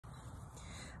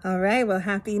All right, well,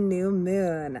 happy new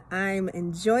moon. I'm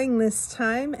enjoying this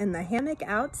time in the hammock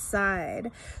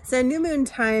outside. So new moon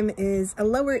time is a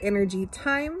lower energy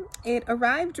time. It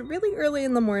arrived really early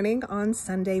in the morning on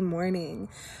Sunday morning.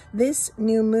 This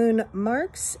new moon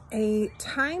marks a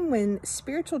time when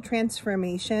spiritual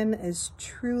transformation is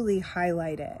truly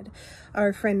highlighted.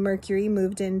 Our friend Mercury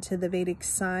moved into the Vedic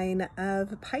sign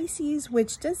of Pisces,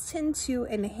 which does tend to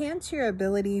enhance your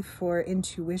ability for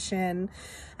intuition,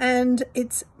 and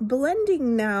it's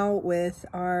blending now with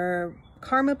our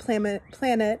karma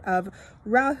planet of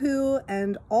Rahu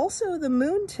and also the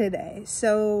moon today.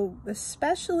 So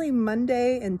especially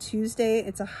Monday and Tuesday,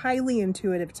 it's a highly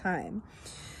intuitive time.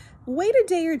 Wait a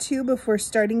day or two before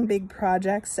starting big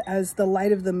projects as the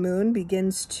light of the moon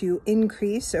begins to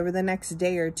increase over the next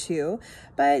day or two.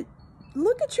 But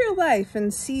look at your life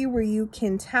and see where you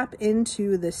can tap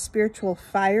into the spiritual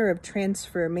fire of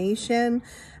transformation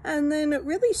and then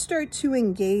really start to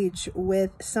engage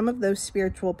with some of those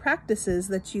spiritual practices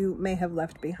that you may have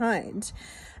left behind.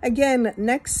 Again,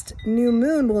 next new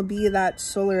moon will be that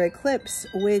solar eclipse,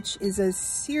 which is a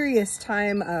serious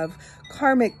time of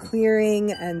karmic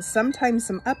clearing and sometimes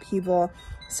some upheaval.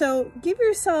 So give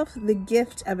yourself the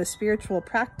gift of a spiritual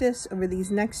practice over these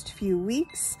next few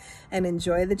weeks and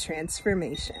enjoy the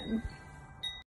transformation.